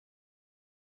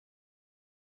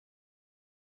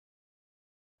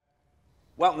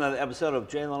Welcome to another episode of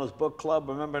Jay Leno's Book Club.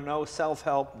 Remember, no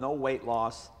self-help, no weight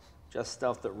loss, just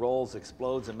stuff that rolls,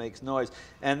 explodes, and makes noise.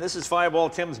 And this is Fireball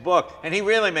Tim's book, and he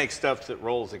really makes stuff that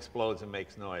rolls, explodes, and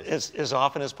makes noise. As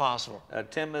often as possible.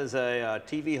 Tim is a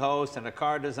TV host and a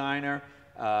car designer,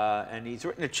 and he's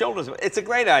written a children's book. It's a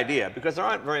great idea because there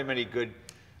aren't very many good.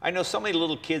 I know so many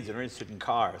little kids that are interested in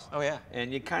cars. Oh, yeah.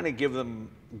 And you kind of give them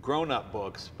grown-up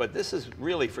books, but this is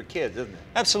really for kids, isn't it?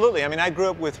 Absolutely. I mean, I grew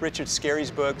up with Richard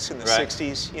Scarry's books in the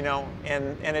 60s, you know,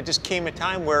 and it just came a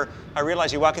time where I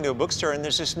realized you walk into a bookstore and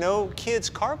there's just no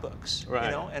kids' car books, you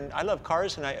know, and I love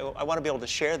cars and I want to be able to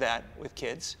share that with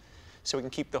kids so we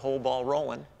can keep the whole ball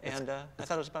rolling, and I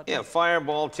thought it was about time. Yeah,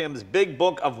 Fireball Tim's big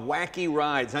book of wacky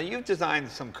rides. Now, you've designed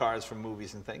some cars for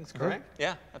movies and things, correct?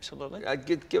 Yeah, absolutely.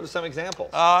 Give us some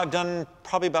examples. I've done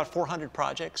probably about 400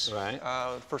 projects. Right.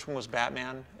 The first one was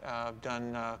Batman. I've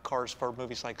done cars for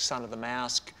movies like Son of the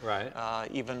Mask. Right.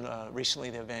 Even recently,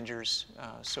 The Avengers.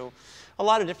 So a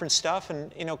lot of different stuff,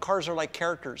 and you know, cars are like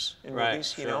characters in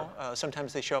movies. Sure. You know,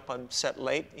 sometimes they show up on set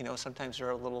late. You know, sometimes they're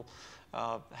a little.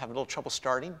 Have a little trouble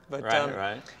starting, but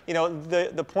you know,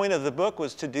 the point of the book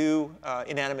was to do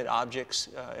inanimate objects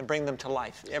and bring them to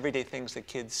life, everyday things that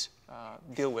kids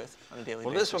deal with on a daily basis.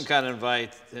 Well, this one kind of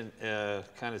invites,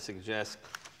 kind of suggests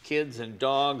kids and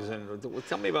dogs, and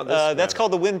tell me about this. That's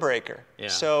called the Windbreaker. Yeah.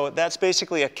 So that's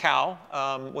basically a cow.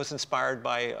 Was inspired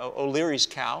by O'Leary's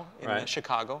cow in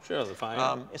Chicago. Sure, the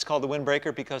fire. It's called the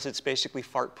Windbreaker because it's basically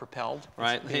fart propelled.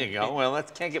 Right, there you go. Well,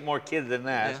 that can't get more kids than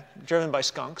that. Yeah. Driven by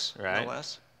skunks, no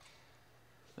less.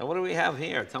 Now, what do we have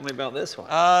here? Tell me about this one.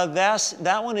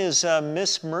 That one is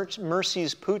Miss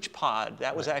Mercy's Pooch Pod.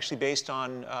 That was actually based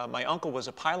on, my uncle was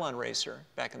a pylon racer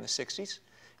back in the 60s,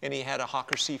 and he had a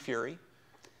Hawker Sea Fury.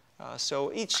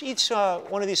 So each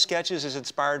one of these sketches is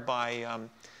inspired by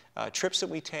trips that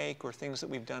we take or things that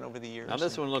we've done over the years. Now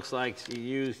this one looks like you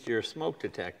used your smoke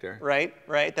detector. Right,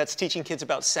 right. That's teaching kids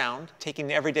about sound,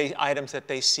 taking everyday items that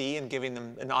they see and giving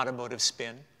them an automotive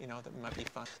spin, you know, that might be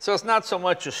fun. So it's not so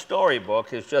much a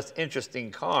storybook, it's just interesting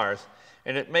cars,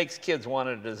 and it makes kids want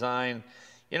to design.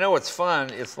 You know what's fun?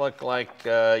 It's like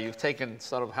you've taken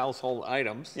sort of household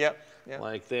items. Yep.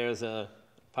 Like there's a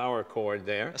power cord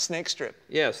there. A snake strip.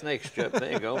 Yeah, a snake strip.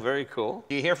 There you go. Very cool.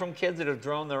 Do you hear from kids that have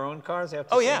drawn their own cars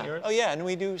after seeing yours? Oh, yeah. And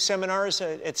we do seminars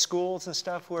at schools and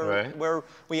stuff where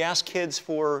we ask kids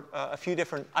for a few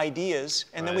different ideas,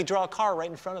 and then we draw a car right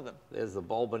in front of them. There's the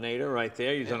bulbinator right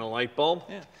there using a light bulb.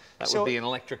 Yeah. That would be an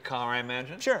electric car, I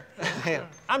imagine. Sure.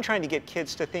 I'm trying to get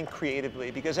kids to think creatively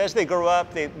because as they grow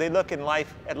up, they look at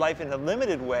life in a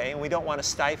limited way, and we don't want to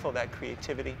stifle that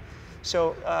creativity.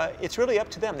 So it's really up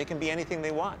to them. They can be anything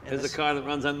they want. There's a car that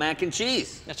runs on mac and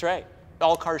cheese. That's right.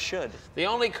 All cars should. The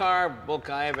only car book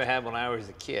I ever had when I was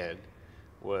a kid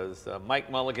was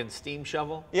Mike Mulligan's Steam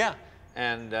Shovel. Yeah.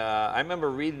 And I remember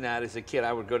reading that as a kid.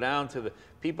 I would go down to the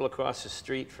people across the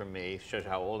street from me, shows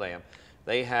how old I am.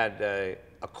 They had a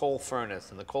coal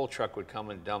furnace, and the coal truck would come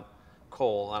and dump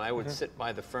coal, and I would sit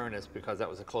by the furnace because that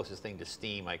was the closest thing to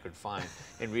steam I could find,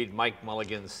 and read Mike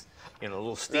Mulligan's, you know,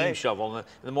 little steam shovel. And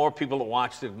the more people that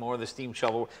watched, the more the steam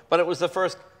shovel. But it was the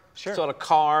first sort of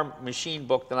car machine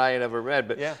book that I had ever read.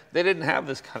 But they didn't have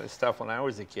this kind of stuff when I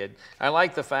was a kid. I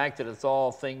like the fact that it's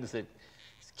all things that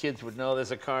kids would know.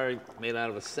 There's a car made out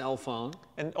of a cell phone.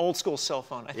 An old school cell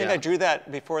phone. I think I drew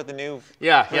that before the new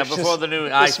before the new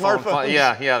iPhone.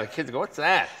 Yeah, the kids go, what's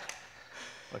that?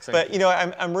 But you know,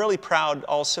 I'm really proud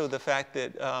also the fact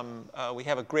that we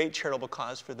have a great charitable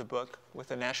cause for the book with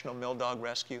the National Mill Dog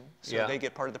Rescue. So they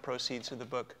get part of the proceeds of the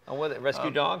book. Oh, what, rescue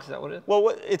dogs? Is that what it is? Well,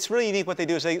 it's really unique. What they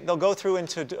do is they'll go through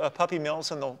into puppy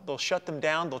mills and they'll shut them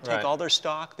down. They'll take all their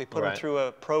stock. They put them through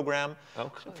a program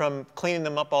from cleaning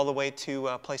them up all the way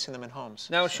to placing them in homes.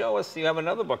 Now show us, you have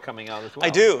another book coming out as well. I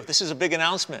do. This is a big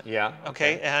announcement. Yeah.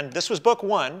 Okay. And this was book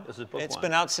one. This is book one. It's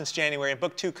been out since January, and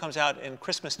book two comes out in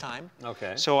Christmas time.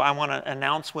 Okay. So I want to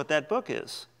announce what that book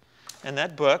is. And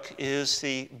that book is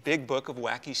the Big Book of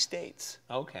Wacky States.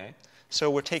 Okay.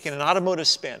 So we're taking an automotive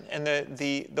spin. And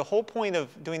the whole point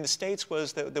of doing the states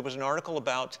was that there was an article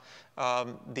about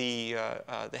the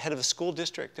head of the school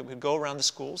district that would go around the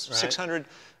schools, 600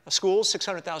 schools,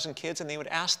 600,000 kids, and they would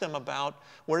ask them about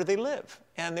where do they live.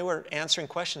 And they were answering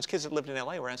questions. Kids that lived in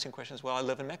LA were answering questions, well, I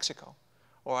live in Mexico.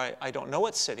 Or I don't know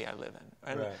what city I live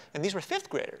in. And these were fifth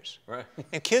graders.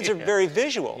 And kids are very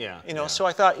visual. You know, so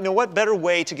I thought, you know, what better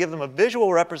way to give them a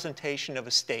visual representation of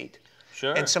a state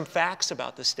and some facts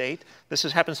about the state. This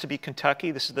happens to be Kentucky.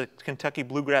 This is the Kentucky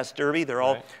Bluegrass Derby. They're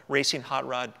all racing hot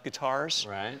rod guitars.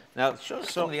 Now, show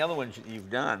us some of the other ones you've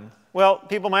done. Well,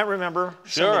 people might remember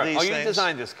some of these things. Oh, you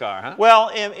designed this car, huh? Well,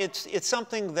 it's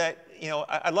something that, you know,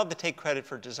 I love to take credit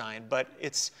for design, but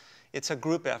it's it's a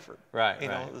group effort. Right, you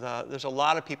know, there's a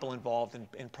lot of people involved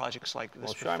in projects like this.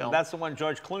 Well, for sure. film. That's the one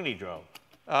George Clooney drove.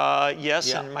 Yes,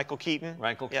 Yeah. and Michael Keaton.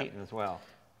 Michael Keaton as well.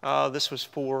 This was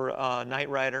for Knight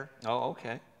Rider. Oh,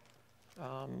 okay.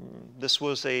 This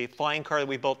was a flying car that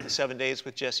we built in 7 days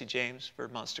with Jesse James for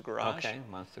Monster Garage. Okay,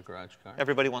 Monster Garage car.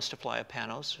 Everybody wants to fly a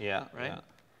Panos. Yeah, right.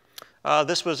 Yeah.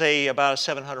 This was about a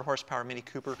 700 horsepower Mini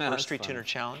Cooper for a That's Street fun. Tuner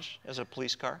Challenge as a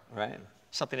police car. Right.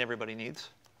 Something everybody needs.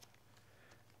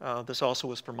 This also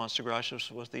was for Monster Garage. This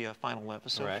was the final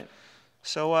episode. Right.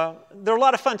 So they're a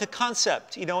lot of fun to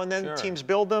concept, you know, and then Sure. teams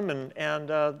build them,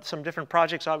 and some different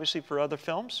projects, obviously, for other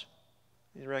films.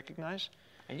 You recognize?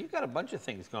 And you've got a bunch of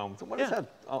things going. What Yeah. is that?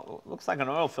 Oh, looks like an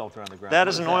oil filter on the ground. That What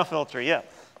is an oil filter, yeah.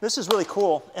 This is really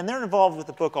cool, and they're involved with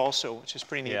the book also, which is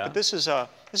pretty neat. Yeah. But this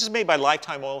is made by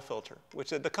Lifetime Oil Filter, which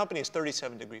the company is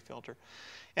 37-degree filter.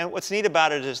 And what's neat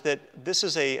about it is that this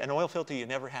is an oil filter you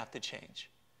never have to change.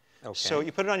 Okay. So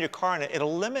you put it on your car, and it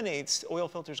eliminates oil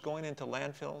filters going into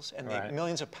landfills and the Right.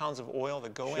 millions of pounds of oil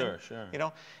that go in. Sure, sure. You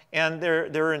know, and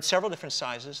they're in several different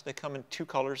sizes. They come in 2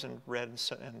 colors, in red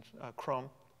and chrome.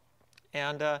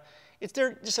 And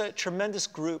they're just a tremendous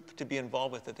group to be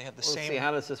involved with. It. They have the Let's same see,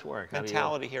 how does this work? How do you-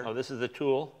 mentality here. Oh, this is the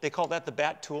tool? They call that the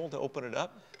bat tool to open it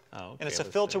up. Oh, okay. And it's a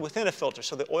let's filter see. within a filter,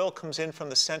 so the oil comes in from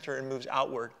the center and moves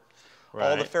outward. All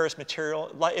the Right. ferrous material,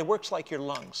 it works like your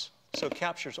lungs. So it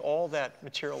captures all that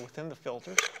material within the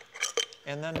filters.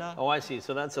 And then, Oh, I see.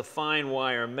 So that's a fine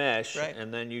wire mesh, Right.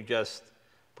 and then you just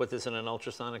put this in an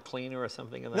ultrasonic cleaner or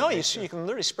something? Of that no, nature? you can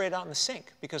literally spray it out in the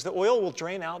sink because the oil will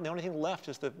drain out, and the only thing left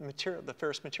is the material, the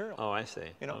ferrous material. Oh, I see.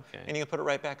 You know, Okay. and you can put it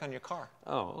right back on your car.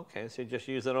 Oh, okay. So you just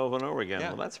use it over and over again. Yeah.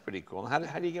 Well, that's pretty cool. How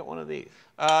do you get one of these?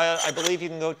 I believe you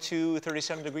can go to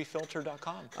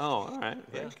 37degreefilter.com. Oh, all right.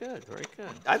 Very Yeah. good. Very good.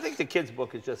 I think the kids'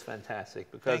 book is just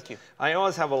fantastic because Thank you. I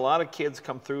always have a lot of kids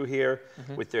come through here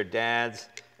with their dads,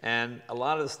 and a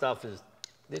lot of the stuff is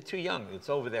they're too young. It's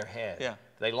over their head. Yeah.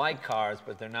 They like cars,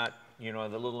 but they're not. You know,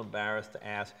 they're a little embarrassed to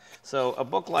ask. So a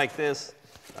book like this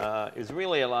is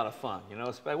really a lot of fun. You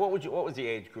know, what was the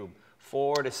age group?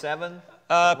 4 to 7?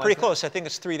 Pretty close. I think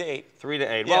it's 3 to 8. 3 to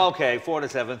 8. Yeah. Well, okay, 4 to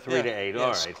 7, 3 to 8. All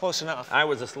Yes, right. close enough. I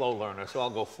was a slow learner, so I'll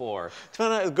go 4.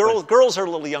 Girls are a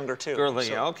little younger too. Girls,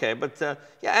 so- yeah, okay, but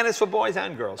yeah, and it's for boys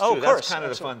and girls too. Oh, of That's course, kind of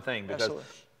the absolutely. fun thing because Absolutely.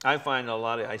 I find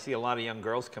I see a lot of young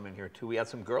girls come in here too. We had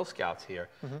some Girl Scouts here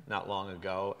not long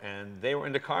ago, and they were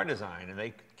into car design, and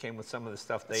they came with some of the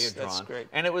stuff they had drawn. That's great.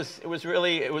 And it was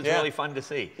really Yeah. really fun to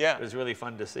see. Yeah. It was really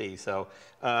fun to see. So,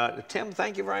 Tim,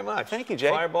 thank you very much. Thank you, Jay.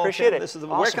 Fireball Appreciate Tim, it. This is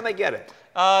where Awesome. can they get it?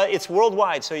 It's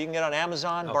worldwide, so you can get it on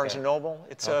Amazon, Barnes Okay. & Noble.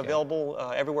 It's Okay. available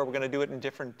everywhere. We're going to do it in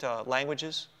different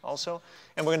languages also,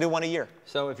 and we're going to do one a year.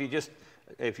 So if you just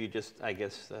I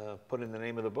guess put in the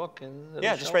name of the book and it'll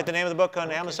Yeah, just show write up. the name of the book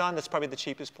on Amazon. That's probably the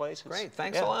cheapest place. Great.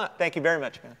 Thanks yeah. a lot. Thank you very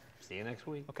much, man. See you next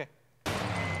week. Okay.